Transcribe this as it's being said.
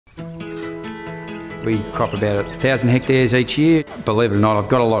We crop about 1,000 hectares each year. Believe it or not, I've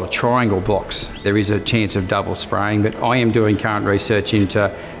got a lot of triangle blocks. There is a chance of double spraying, but I am doing current research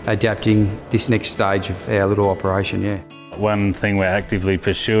into adapting this next stage of our little operation, yeah. One thing we're actively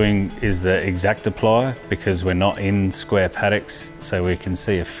pursuing is the exact apply, because we're not in square paddocks, so we can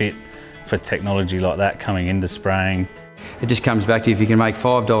see a fit for technology like that coming into spraying. It just comes back to if you can make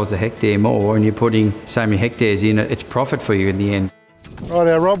 $5 a hectare more and you're putting so many hectares in, it's profit for you in the end. Right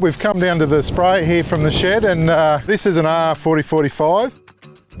now, Rob, we've come down to the spray here from the shed, and this is an R4045.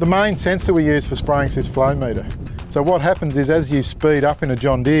 The main sensor we use for spraying is this flow meter. So what happens is as you speed up in a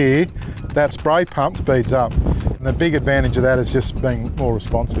John Deere, that spray pump speeds up. And the big advantage of that is just being more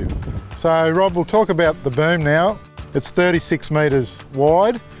responsive. So Rob, we'll talk about the boom now. It's 36 metres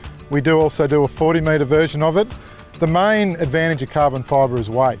wide. We also do a 40-metre version of it. The main advantage of carbon fibre is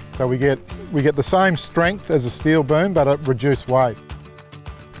weight. So we get the same strength as a steel boom, but at reduced weight.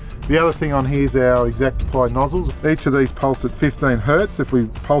 The other thing on here is our exact apply nozzles. Each of these pulse at 15 hertz. If we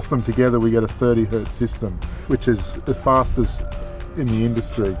pulse them together, we get a 30 hertz system, which is the fastest in the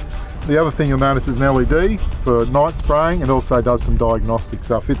industry. The other thing you'll notice is an LED for night spraying, and also does some diagnostics.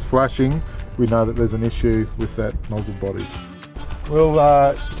 So if it's flashing, we know that there's an issue with that nozzle body. We'll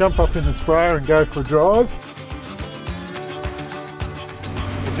jump up in the sprayer and go for a drive.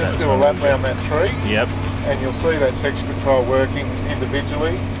 We'll just do a lap around that tree. Yep. And you'll see that section control working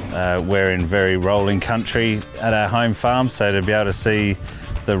individually. We're in very rolling country at our home farm, so to be able to see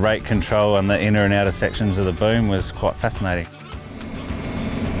the rate control and the inner and outer sections of the boom was quite fascinating.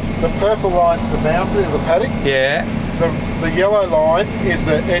 The purple line's the boundary of the paddock. Yeah. The yellow line is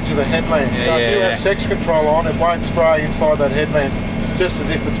the edge of the headland. So if you have section control on, it won't spray inside that headland, just as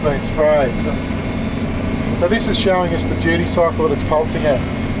if it's been sprayed. So this is showing us the duty cycle that it's pulsing at.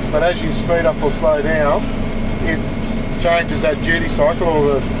 But as you speed up or slow down, it changes that duty cycle,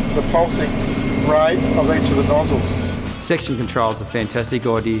 or the pulsing rate of each of the nozzles. Section control is a fantastic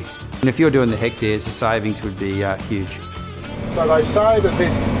idea. And if you're doing the hectares, the savings would be huge. So they say that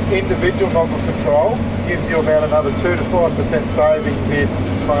this individual nozzle control gives you about another 2 to 5% savings in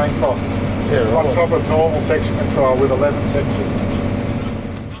spraying costs, on top of normal section control with 11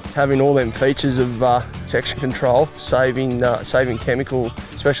 sections. Having all them features of section control, saving chemical,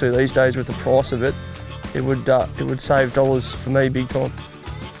 especially these days with the price of it, it would save dollars for me big time.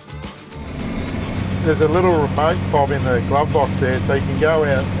 There's a little remote fob in the glove box there, so you can go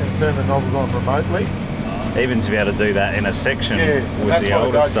out and turn the nozzles on remotely. Even to be able to do that in a section with the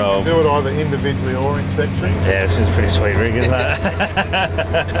older does. style. You can do it either individually or in sections. Yeah, this is a pretty sweet rig, isn't it?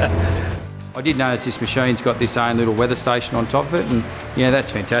 I did notice this machine's got this own little weather station on top of it, and yeah,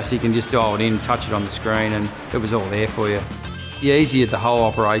 that's fantastic. You can just dial it in, touch it on the screen, and it was all there for you. The easier the whole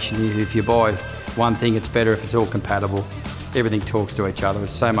operation is. If you buy one thing, it's better if it's all compatible. Everything talks to each other.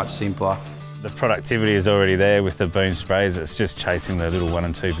 It's so much simpler. The productivity is already there with the boom sprays. It's just chasing the little 1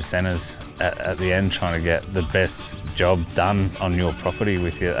 and 2 percenters at the end, trying to get the best job done on your property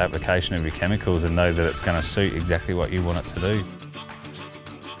with your application of your chemicals, and know that it's going to suit exactly what you want it to do.